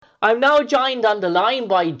I'm now joined on the line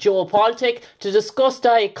by Joe Pauletich to discuss the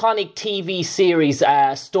iconic TV series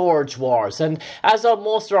Storage Wars. And as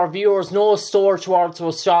most of our viewers know, Storage Wars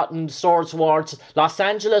was shot in Storage Wars Los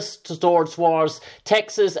Angeles, Storage Wars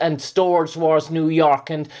Texas, and Storage Wars New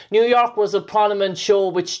York. And New York was a prominent show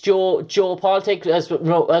which Joe Pauletich,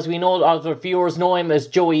 as we know, our viewers know him as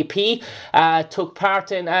Joey P, took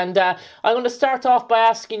part in. And I'm going to start off by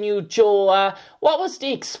asking you, Joe, what was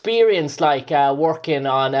the experience like working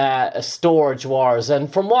on Storage Wars?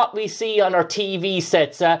 And from what we see on our TV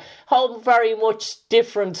sets, how very much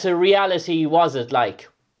different to reality was it like?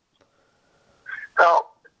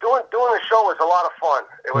 Well, doing the show was a lot of fun.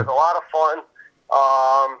 It was a lot of fun.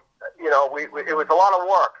 It was a lot of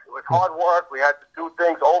work. It was hard work. We had to do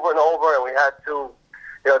things over and over, and we had to,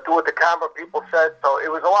 do what the camera people said. So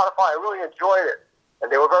it was a lot of fun. I really enjoyed it,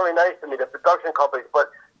 and they were very nice to me, the production companies.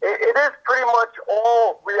 But it is pretty much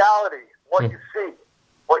all reality. What you see.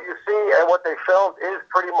 What you see and what they filmed is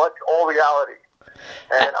pretty much all reality.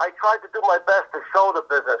 And I tried to do my best to show the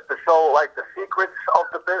business, to show, like, the secrets of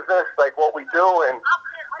the business, like what we do and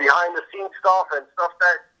behind-the-scenes stuff and stuff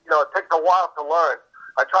that, it takes a while to learn.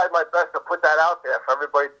 I tried my best to put that out there for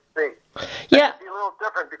everybody to see. Yeah. It's a little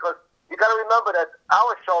different because you got to remember that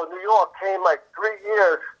our show, New York, came like 3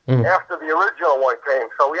 years after the original one came.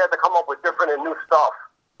 So we had to come up with different and new stuff.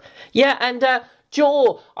 Yeah, and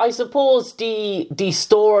Joe, I suppose the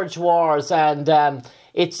Storage Wars and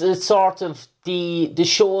it's sort of the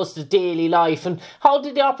shows the daily life. And how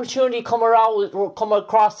did the opportunity come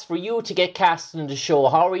across for you to get cast in the show?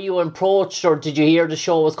 How were you approached, or did you hear the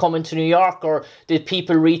show was coming to New York, or did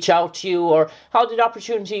people reach out to you, or how did the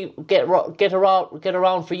opportunity get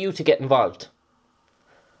around for you to get involved?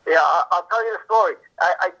 Yeah, I'll tell you the story.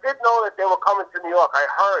 I did know that they were coming to New York. I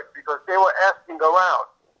heard because they were asking around.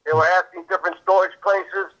 They were asking different storage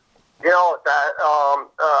places, that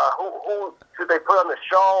who should they put on the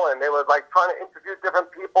show, and they were like trying to interview different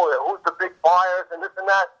people, who's the big buyers and this and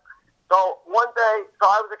that. So one day,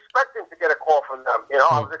 I was expecting to get a call from them.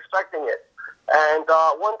 I was expecting it. And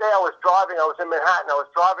one day I was in Manhattan. I was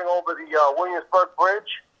driving over the Williamsburg Bridge,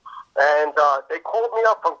 and they called me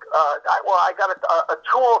up from. I got a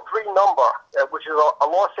 203 number, which is a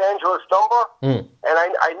Los Angeles number, and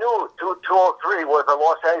I knew 203 was a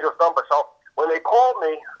Los Angeles number. So when they called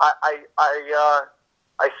me,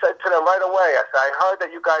 I said to them right away. I said, I heard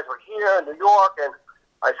that you guys were here in New York, and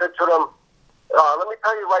I said to them, let me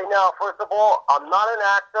tell you right now. First of all, I'm not an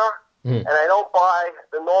actor. And I don't buy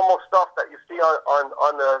the normal stuff that you see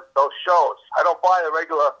on those shows. I don't buy the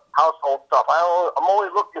regular household stuff. I'm only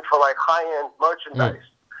looking for like high-end merchandise.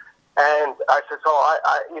 And I said, so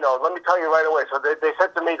let me tell you right away. So they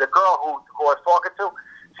said to me, the girl who I was talking to,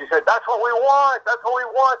 she said, that's what we want. That's what we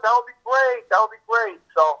want. That would be great. That would be great.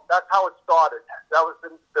 So that's how it started. That was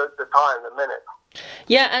the time, the minute.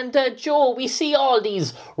 Yeah, and Joe, we see all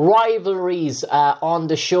these rivalries on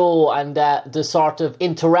the show and the sort of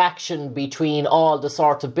interaction between all the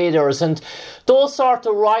sort of bidders, and those sort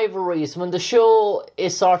of rivalries, when the show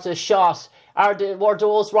is sort of shot, were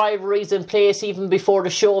those rivalries in place even before the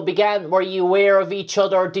show began? Were you aware of each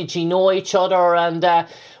other? Did you know each other? And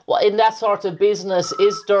in that sort of business,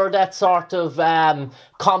 is there that sort of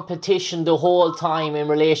competition the whole time in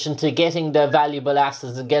relation to getting the valuable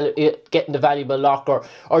assets and getting the valuable locker?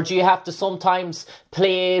 Or do you have to sometimes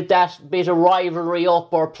play that bit of rivalry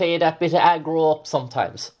up or play that bit of aggro up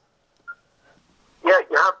sometimes? Yeah,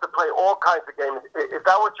 you have to play all kinds of games. Is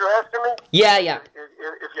that what you're asking me? Yeah.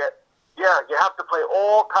 You have to play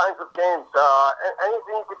all kinds of games.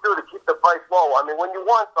 Anything you can do to keep the price low. I mean, when you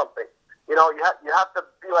want something, you have to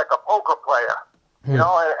be like a poker player, and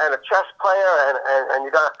a chess player, and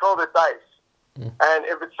you got to throw the dice. And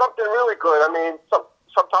if it's something really good, I mean,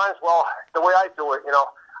 sometimes, the way I do it,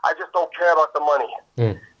 I just don't care about the money.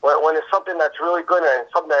 When it's something that's really good and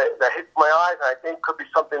something that hits my eyes, and I think could be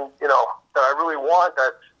something, that I really want,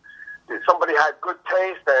 that somebody had good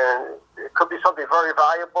taste, and it could be something very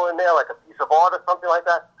valuable in there, like a piece of art or something like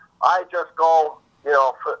that, I just go,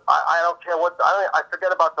 I don't care I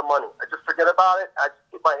forget about the money. I just forget about it. I just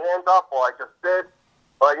keep my hands up, or I just bid,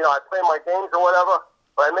 or, I play my games or whatever,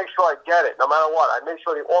 but I make sure I get it, no matter what. I make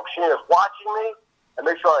sure the auctioneer is watching me. I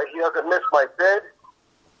make sure he doesn't miss my bid,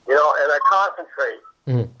 and I concentrate.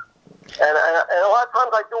 And a lot of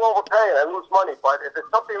times I do overpay and I lose money, but if it's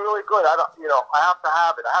something really good, I have to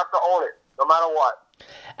have it. I have to own it, no matter what.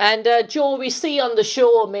 And Joe, we see on the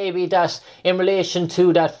show maybe that in relation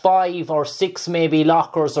to that 5 or 6 maybe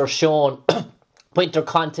lockers are shown, winter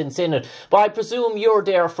contents in it. But I presume you're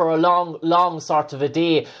there for a long sort of a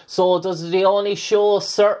day. So does they only show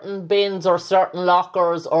certain bins or certain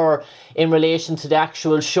lockers, or in relation to the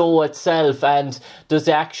actual show itself? And does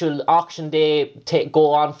the actual auction day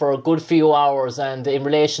go on for a good few hours? And in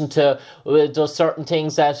relation to does certain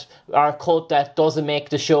things that are cut that doesn't make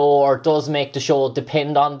the show or does make the show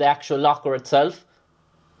depend on the actual locker itself?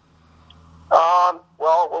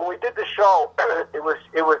 Well, when we did the show, it was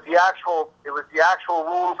the actual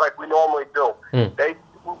rooms like we normally do.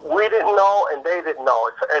 We didn't know and they didn't know.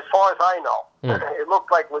 As far as I know, it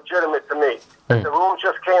looked like legitimate to me. The room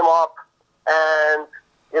just came up, and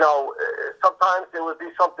sometimes there would be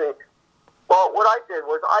something. Well, what I did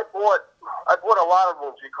was I bought a lot of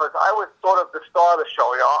rooms because I was sort of the star of the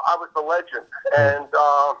show. I was the legend, and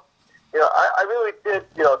I really did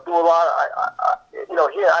do a lot of.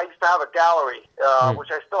 Here I used to have a gallery,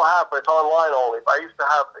 which I still have, but it's online only. But I used to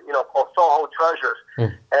have called Soho Treasures,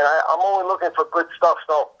 and I'm only looking for good stuff.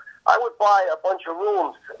 So I would buy a bunch of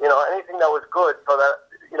rooms, anything that was good, so that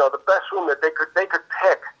the best room that they could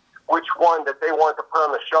pick which one that they wanted to put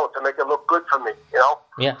on the show to make it look good for me,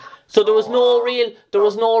 Yeah. So there was no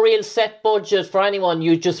real set budget for anyone.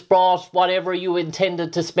 You just brought whatever you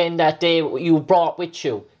intended to spend that day. You brought with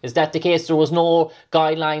you. Is that the case? There was no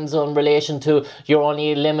guidelines in relation to you're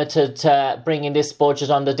only limited to bringing this budget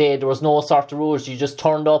on the day. There was no sort of rules. You just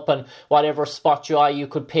turned up and whatever spot you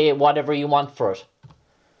could pay whatever you want for it.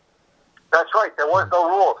 That's right. There was no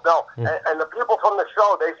rules. No, and the people from the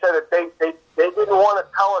show, they said that they didn't want to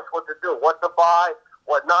tell us what to do, what to buy,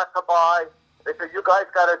 what not to buy. They said you guys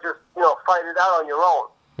got to just fight it out on your own.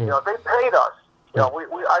 They paid us.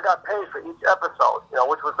 I got paid for each episode.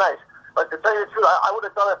 Which was nice. But to tell you the truth, I would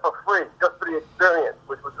have done it for free just for the experience,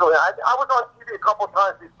 which was really. I was on TV a couple of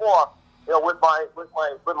times before, with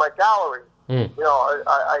my gallery. I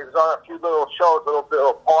was on a few little shows,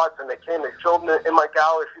 little parts, and they showed me in my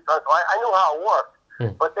gallery a few times. So I knew how it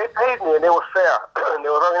worked. But they paid me, and they were fair, and they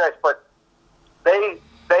were very nice. But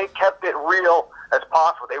they kept it real as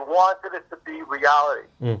possible. They wanted it to be reality.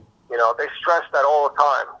 They stressed that all the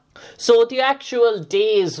time. So the actual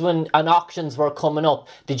days when auctions were coming up,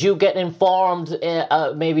 did you get informed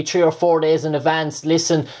maybe 3 or 4 days in advance?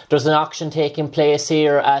 Listen, there's an auction taking place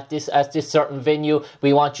here at this certain venue.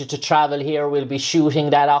 We want you to travel here. We'll be shooting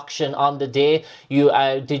that auction on the day.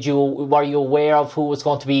 Were you aware of who was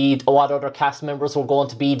going to be, what other cast members were going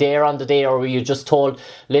to be there on the day, or were you just told,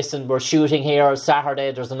 listen, we're shooting here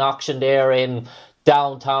Saturday. There's an auction there in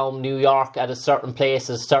downtown New York at a certain place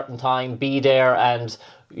at a certain time. Be there and.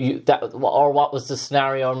 Or what was the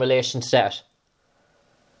scenario in relation to that?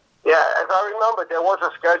 Yeah, as I remember, there was a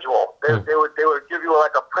schedule. They would give you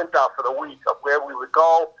like a printout for the week of where we would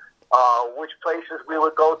go, which places we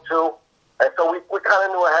would go to, and so we kind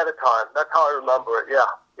of knew ahead of time. That's how I remember it.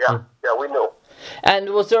 Yeah, we knew. And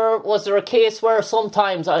was there a case where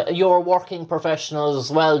sometimes you're working professionals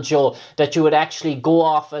as well, Joe, that you would actually go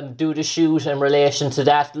off and do the shoot in relation to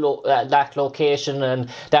that location and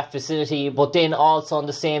that facility, but then also on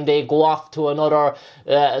the same day go off to another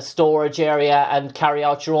storage area and carry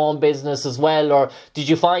out your own business as well? Or did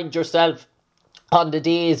you find yourself on the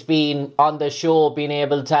days being on the show being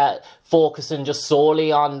able to focusing just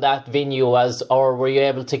solely on that venue, or were you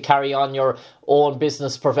able to carry on your own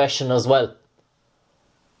business profession as well?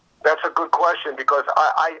 That's a good question, because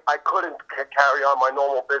I couldn't carry on my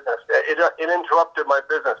normal business. It interrupted my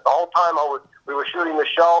business. The whole time we were shooting the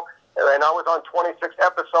show, and I was on 26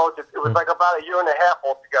 episodes. It was like about a year and a half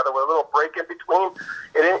altogether with a little break in between.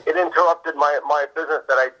 It interrupted my business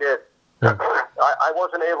that I did. I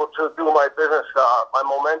wasn't able to do my business, my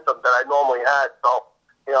momentum that I normally had. So,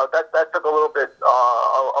 that took a little bit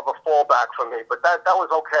of a fallback for me. But that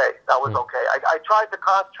was okay. That was okay. I tried to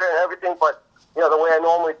concentrate on everything, but the way I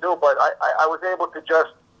normally do, but I was able to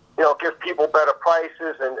just, give people better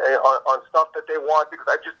prices and on stuff that they want, because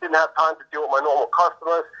I just didn't have time to deal with my normal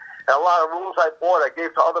customers. And a lot of rooms I bought, I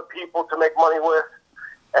gave to other people to make money with.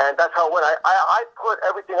 And that's how it went. I put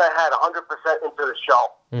everything I had 100% into the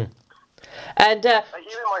show. And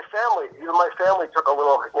even my family took a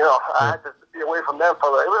little, I had to be away from them for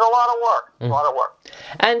a little. It was a lot of work.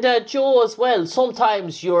 And Joe, as well,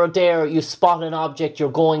 sometimes you're there, you spot an object,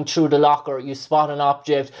 you're going through the locker, you spot an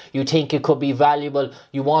object, you think it could be valuable,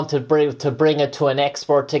 you want to bring it to an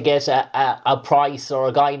expert to get a price or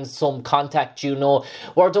a guidance, some contact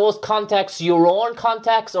Were those contacts your own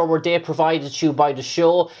contacts, or were they provided to you by the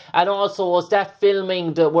show? And also, was that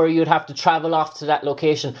filming where you'd have to travel off to that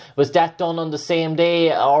location, was that done on the same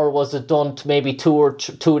day, or was it done maybe 2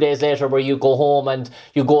 days later where you go home and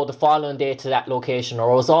you go the following day to that location,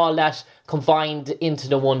 or was all that confined into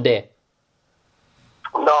the one day?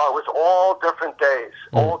 No, it was all different days.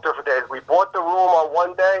 All different days. We bought the room on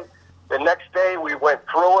one day. The next day we went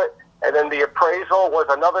through it. And then the appraisal was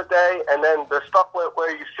another day, and then the stuff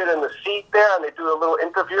where you sit in the seat there and they do a little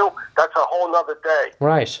interview, that's a whole nother day.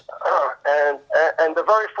 Right. And the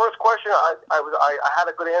very first question, I had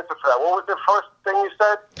a good answer for that. What was the first thing you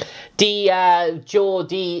said? Joe,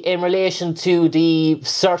 in relation to the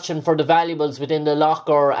searching for the valuables within the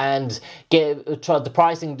locker and the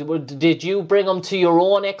pricing, did you bring them to your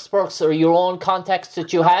own experts or your own contacts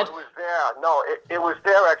that you had? It was there. No, it was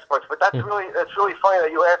their experts. But that's really funny that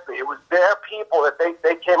you asked me. It was their people that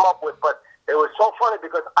they came up with. But it was so funny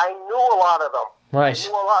because I knew a lot of them. Right. I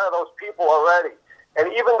knew a lot of those people already. And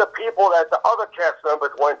even the people that the other cast members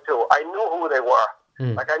went to, I knew who they were.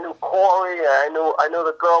 Like I knew Corey, and I knew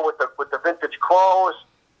the girl with the vintage clothes.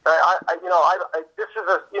 This is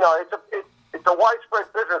it's a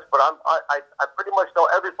widespread business, but I pretty much know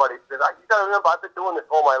everybody. You got to remember, I've been doing this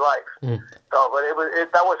all my life. So, but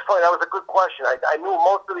that was funny. That was a good question. I knew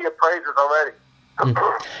most of the appraisers already.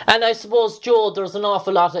 And I suppose, Joe, there's an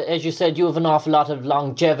awful lot of, as you said, you have an awful lot of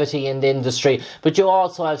longevity in the industry, but you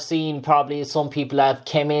also have seen probably some people have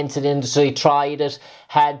came into the industry, tried it,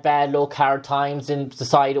 had bad luck, hard times, and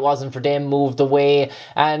decided it wasn't for them, moved away.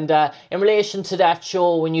 And in relation to that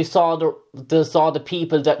show, when you saw the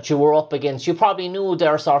people that you were up against, you probably knew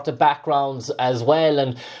their sort of backgrounds as well,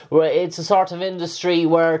 and it's a sort of industry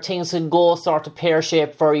where things can go sort of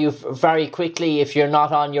pear-shaped for you very quickly if you're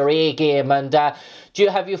not on your A game. And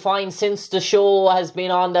have you find since the show has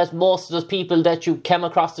been on that most of the people that you came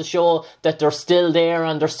across the show that they're still there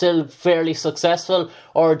and they're still fairly successful,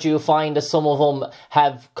 or do you find that some of them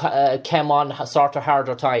have came on sort of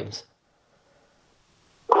harder times?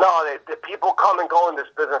 No, the people come and go in this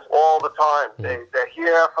business all the time. They're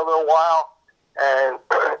here for a little while, and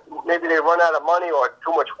maybe they run out of money or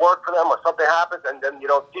too much work for them or something happens, and then you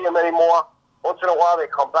don't see them anymore. Once in a while they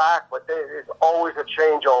come back, but there's always a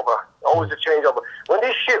changeover. Always a changeover. When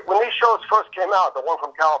these shows first came out, the one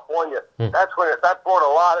from California, that's when that brought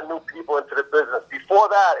a lot of new people into the business. Before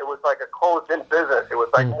that, it was like a closed-in business. It was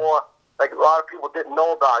like more like a lot of people didn't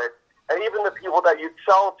know about it. And even the people that you'd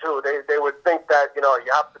sell to, they would think that, you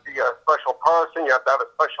have to be a special person, you have to have a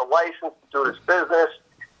special license to do this business,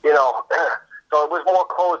 So it was more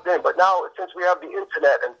closed in. But now, since we have the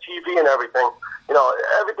internet and TV and everything,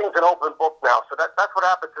 everything's an open book now. So that's what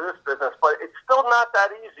happened to this business. But it's still not that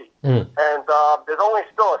easy. And there's only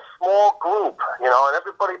still a small group, and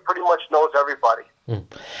everybody pretty much knows everybody.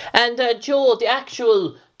 And Joe, the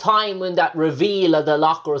actual time when that reveal of the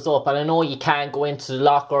locker is up, and I know you can't go into the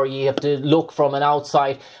locker, you have to look from an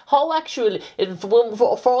outside. How actually,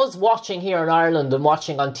 for us watching here in Ireland and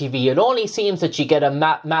watching on TV, it only seems that you get a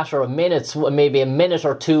matter of minutes, maybe a minute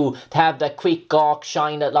or two, to have that quick gawk,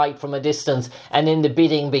 shine that light from a distance, and then the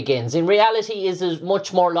bidding begins. In reality, is it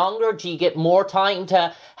much more longer? Do you get more time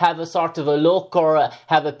to have a sort of a look or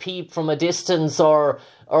have a peep from a distance, or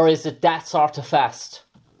is it that sort of fast?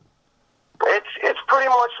 It's pretty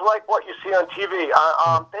much like what you see on TV.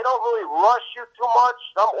 They don't really rush you too much.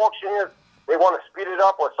 Some auctioneers, they want to speed it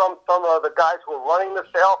up, or some of the guys who are running the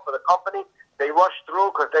sale for the company, they rush through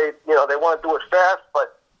because they want to do it fast.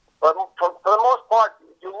 But for the most part,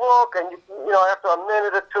 you look and after a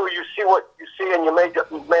minute or two, you see what you see, and you made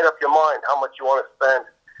up your mind how much you want to spend.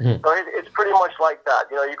 So it's pretty much like that.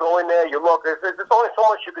 You go in there, you look. There's only so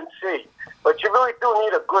much you can see, but you really do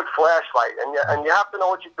need a good flashlight, and you have to know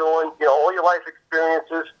what you're doing. All your life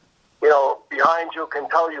experiences, behind you can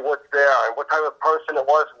tell you what's there and what type of person it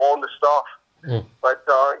was who owned the stuff. But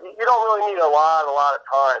you don't really need a lot of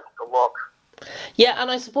time to look. Yeah,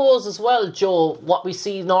 and I suppose as well, Joe, what we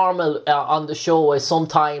see normal on the show is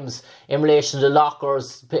sometimes in relation to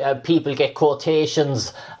lockers, people get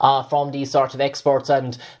quotations from these sort of experts,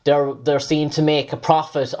 and they're seen to make a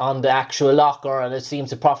profit on the actual locker, and it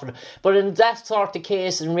seems to profit. But in that sort of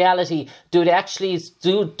case, in reality, do they actually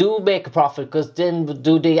do make a profit? Because then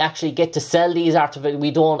do they actually get to sell these artifacts?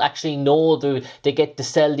 We don't actually know. Do they get to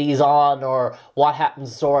sell these on, or what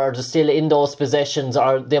happens? Or are they still in those possessions,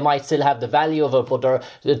 or they might still have the value of it, but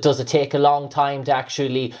does it take a long time to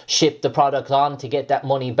actually ship the product on to get that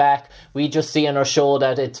money back? We just see on our show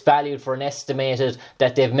that it's valued for an estimated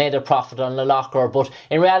that they've made a profit on the locker, but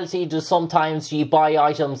in reality, sometimes you buy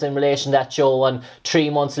items in relation to that show and 3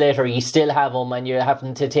 months later you still have them and you're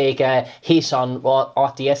having to take a hit on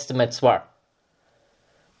what the estimates were.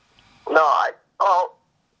 No,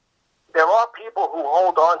 there are people who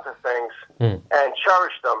hold on to things and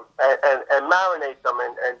cherish them and marinate them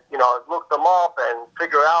and look them up and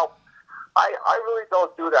figure out. I really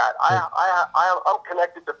don't do that. I'm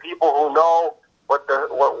connected to people who know what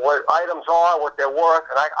items are, what they're worth,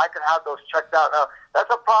 and I could have those checked out. Now,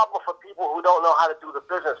 that's a problem for people who don't know how to do the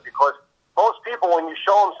business, because most people, when you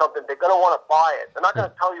show them something, they're going to want to buy it. They're not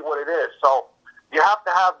going to tell you what it is. So you have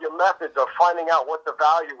to have your methods of finding out what the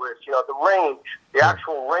value is, the range, the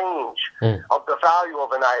actual range of the value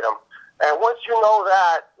of an item. And once you know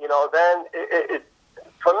that, then it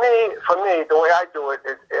for me, the way I do it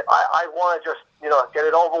is I want to just, get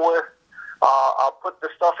it over with. I'll put the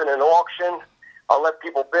stuff in an auction. I'll let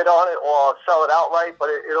people bid on it, or I'll sell it outright, but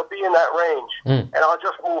it'll be in that range. And I'll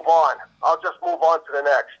just move on. I'll just move on to the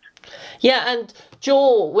next. Yeah, and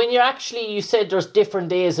Joe, when you said there's different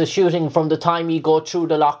days of shooting. From the time you go through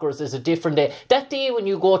the lockers is a different day. That day when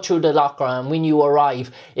you go through the locker and when you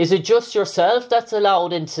arrive, is it just yourself that's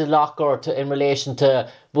allowed into the locker in relation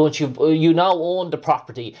to once you now own the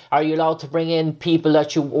property? Are you allowed to bring in people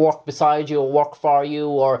that you work beside you or work for you,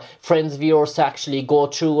 or friends of yours to actually go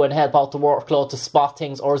through and help out the workload to spot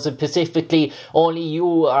things? Or is it specifically only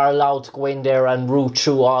you are allowed to go in there and root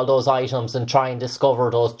through all those items and try and discover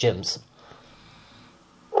those gems?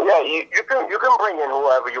 Yeah, you can bring in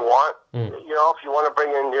whoever you want. If you want to bring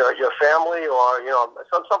in your family, or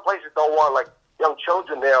some places don't want like young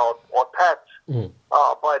children there or pets.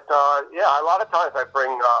 But a lot of times I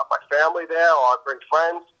bring my family there, or I bring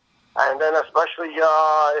friends, and then especially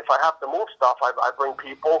if I have to move stuff, I bring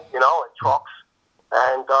people, in trucks,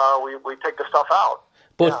 and we take the stuff out.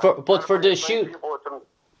 But for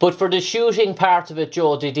the shooting part of it,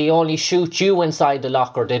 Joe, did they only shoot you inside the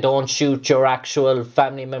locker? They don't shoot your actual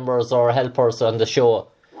family members or helpers on the show?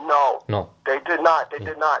 No, they did not. And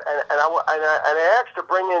I asked to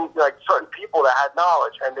bring in like certain people that had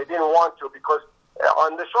knowledge, and they didn't want to, because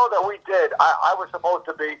on the show that we did, I was supposed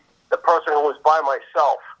to be the person who was by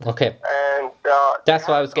myself. Okay. And that's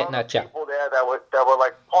why I was getting that chat. People there that were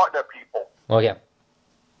like partner people. Oh yeah.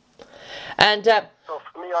 And so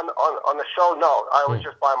for me on the show, no, I was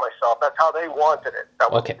just by myself. That's how they wanted it.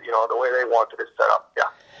 That was the way they wanted it set up. Yeah.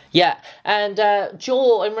 Yeah, and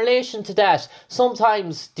Joe, in relation to that,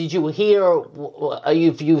 sometimes did you hear,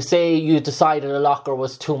 if you say you decided a locker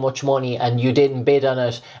was too much money and you didn't bid on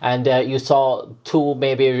it, and you saw two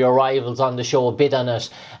maybe of your rivals on the show bid on it,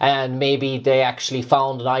 and maybe they actually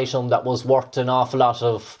found an item that was worth an awful lot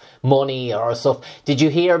of money or stuff, did you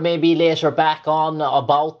hear maybe later back on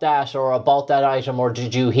about that item, or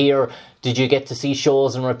did you get to see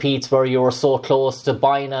shows and repeats where you were so close to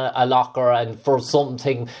buying a locker and for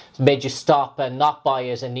something made you stop and not buy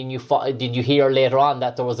it, and then did you hear later on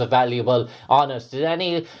that there was a valuable on it? Did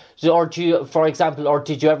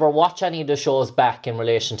you ever watch any of the shows back in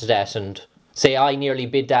relation to that and say, I nearly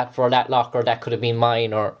bid that for that locker, that could have been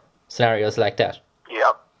mine, or scenarios like that?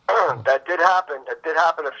 Yep. That did happen. That did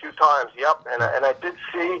happen a few times. Yep, and I did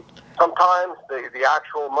see sometimes the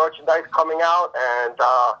actual merchandise coming out, and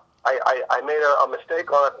I made a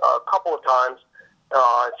mistake on it a couple of times.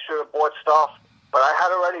 I should have bought stuff, but I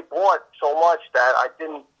had already bought so much that I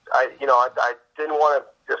didn't want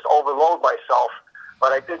to just overload myself.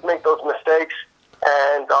 But I did make those mistakes,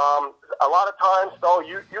 and a lot of times though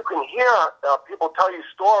you can hear people tell you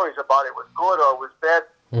stories about it was good or it was bad.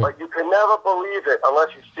 But you can never believe it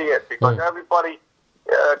unless you see it, because everybody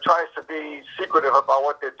tries to be secretive about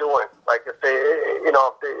what they're doing. Like if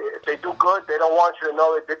they do good, they don't want you to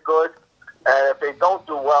know they did good, and if they don't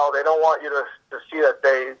do well, they don't want you to see that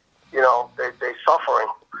they're suffering.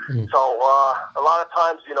 So a lot of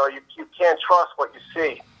times, you can't trust what you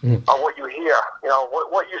see or what you hear.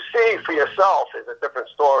 What you see for yourself is a different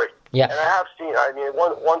story. Yeah. And I have seen. I mean,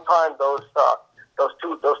 one time those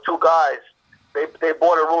two guys. They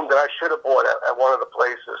bought a room that I should have bought at one of the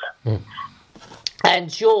places. And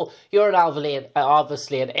Joe, you're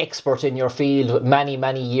obviously an expert in your field with many,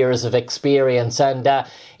 many years of experience. And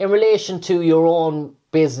in relation to your own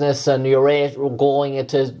business and your going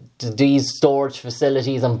into these storage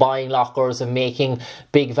facilities and buying lockers and making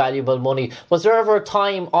big valuable money, was there ever a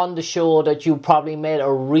time on the show that you probably made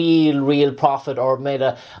a real profit, or made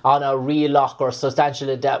on a real locker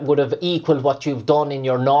substantially that would have equaled what you've done in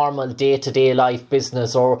your normal day-to-day life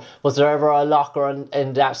business? Or was there ever a locker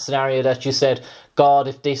in that scenario that you said, God,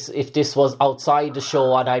 if this was outside the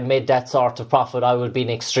show and I made that sort of profit, I would have been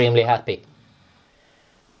extremely happy?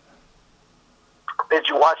 Did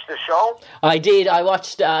you watch the show? I did. I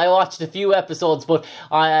watched a few episodes, but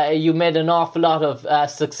you made an awful lot of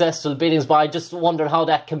successful biddings. But I just wondered how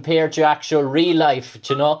that compared to your actual real life.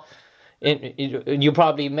 You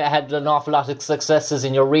probably had an awful lot of successes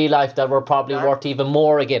in your real life that were probably worth even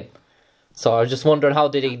more again. So I was just wondering how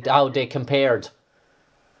they compared.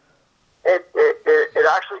 It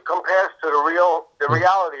actually compares to the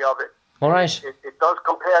reality of it. All right. It does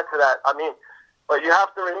compare to that. I mean, But you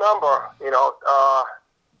have to remember,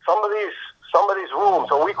 some of these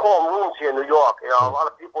rooms, or we call them rooms here in New York. A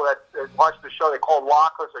lot of people that watch the show, they call them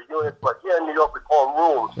lockers or units, but here in New York, we call them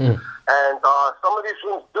rooms. And some of these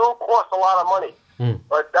rooms do cost a lot of money.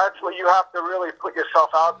 But that's where you have to really put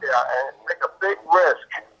yourself out there and take a big risk.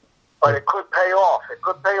 But it could pay off. It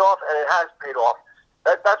could pay off, and it has paid off.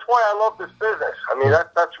 That's why I love this business. I mean,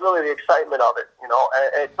 that's really the excitement of it, and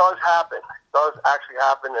it does happen. It does actually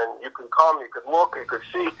happen, and you can come, you can look, you can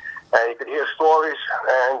see, and you can hear stories,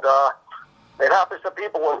 and it happens to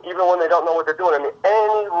people even when they don't know what they're doing. I mean,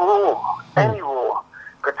 any room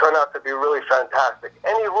could turn out to be really fantastic.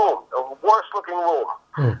 Any room, the worst-looking room,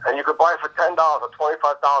 and you could buy it for $10 or $25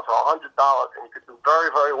 or $100, and you could do very,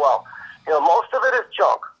 very well. Most of it is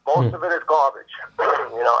junk. Most of it is garbage.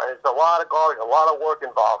 And it's a lot of garbage, a lot of work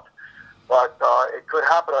involved. But it could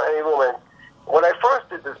happen on any room. And when I first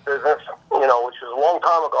did this business, which was a long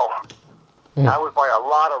time ago, I would buy a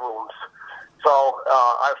lot of rooms. So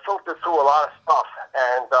I filtered through a lot of stuff,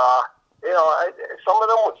 and some of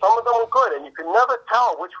them were good, and you could never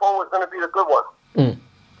tell which one was going to be the good one.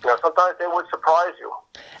 Sometimes they would surprise you.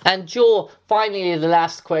 And Joe, finally, the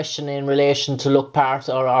last question in relation to Look Part,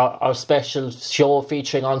 or our special show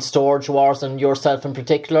featuring on Storage Wars and yourself in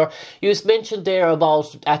particular. You mentioned there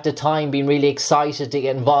about, at the time, being really excited to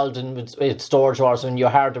get involved with Storage Wars when you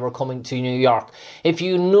heard they were coming to New York. If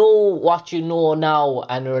you know what you know now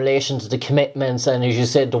and in relation to the commitments and, as you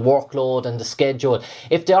said, the workload and the schedule,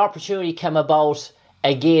 if the opportunity came about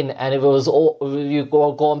again, and if it was you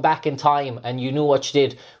going back in time and you knew what you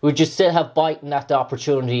did, would you still have biting at the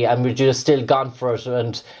opportunity, and would you have still gone for it?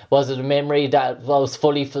 And was it a memory that was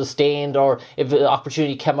fully sustained, or if the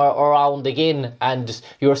opportunity came around again and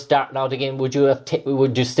you were starting out again, would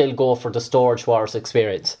you still go for the Storage Wars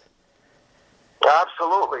experience?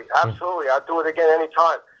 Absolutely. I'd do it again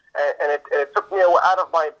anytime. And it took me out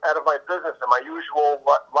of my business and my usual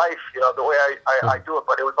life, the way I do it.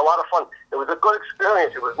 But it was a lot of fun. It was a good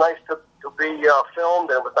experience. It was nice to be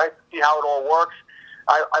filmed, and it was nice to see how it all works.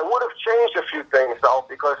 I would have changed a few things, though,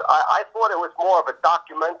 because I thought it was more of a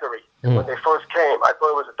documentary when they first came. I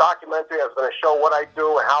thought it was a documentary. I was going to show what I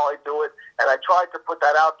do and how I do it, and I tried to put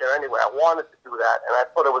that out there anyway. I wanted to do that, and I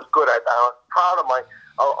thought it was good. I was proud of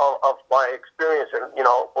my experience and,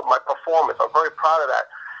 with my performance. I'm very proud of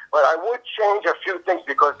that. But I would change a few things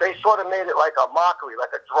because they sort of made it like a mockery,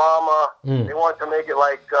 like a drama. They wanted to make it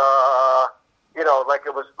like, like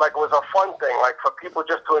it was a fun thing, like for people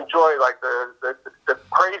just to enjoy, like the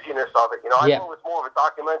craziness of it. I thought it was more of a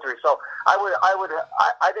documentary. So I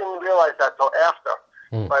didn't realize that till after.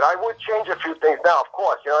 But I would change a few things now, of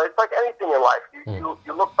course. It's like anything in life.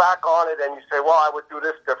 You look back on it and you say, well, I would do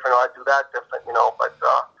this different, or I'd do that different. But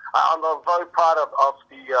I'm very proud of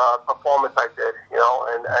the performance I did,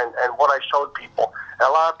 and what I showed people. And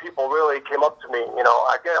a lot of people really came up to me,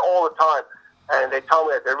 I get it all the time, and they tell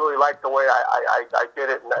me that they really like the way I did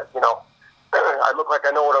it, and that, I look like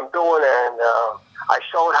I know what I'm doing, and I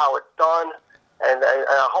showed how it's done, and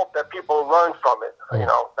I hope that people learn from it.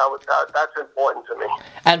 That's important to me.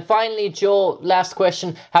 And finally, Joe, last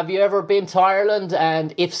question: have you ever been to Ireland?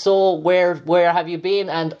 And if so, where have you been?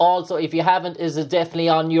 And also, if you haven't, is it definitely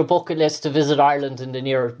on your bucket list to visit Ireland in the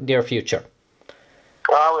near future?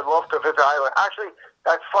 I would love to visit Ireland. Actually,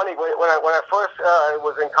 that's funny. When I first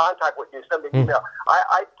was in contact with you, sent me an email.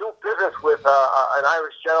 I do business with an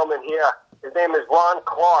Irish gentleman here. His name is Ron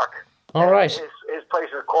Clark. All right. His place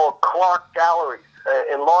is called Clark Galleries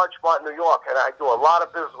in Larchmont, New York, and I do a lot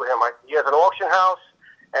of business with him. He has an auction house,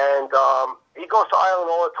 and he goes to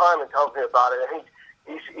Ireland all the time and tells me about it. And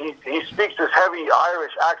he speaks this heavy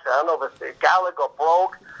Irish accent. I don't know if it's Gaelic or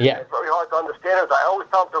Brogue. Yeah. It's very hard to understand him. I always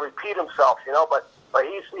tell him to repeat himself, But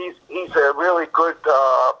he's a really good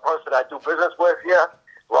person I do business with here,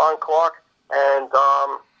 Ron Clark, and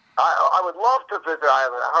I would love to visit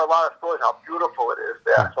Ireland. I heard a lot of stories how beautiful it is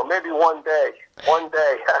there. So maybe one day, if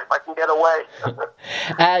I can get away.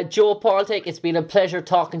 Joe Pauletich, it's been a pleasure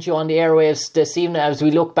talking to you on the airwaves this evening as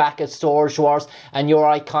we look back at Storage Wars and your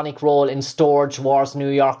iconic role in Storage Wars New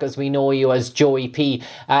York, as we know you as Joey P.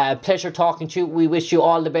 Pleasure talking to you. We wish you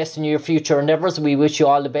all the best in your future endeavours. We wish you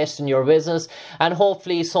all the best in your business, and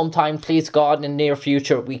hopefully sometime, please God, in the near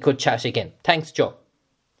future we could chat again. Thanks, Joe.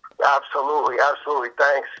 Absolutely.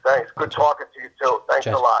 Thanks. Good talking to you too. Thanks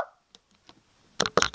a lot.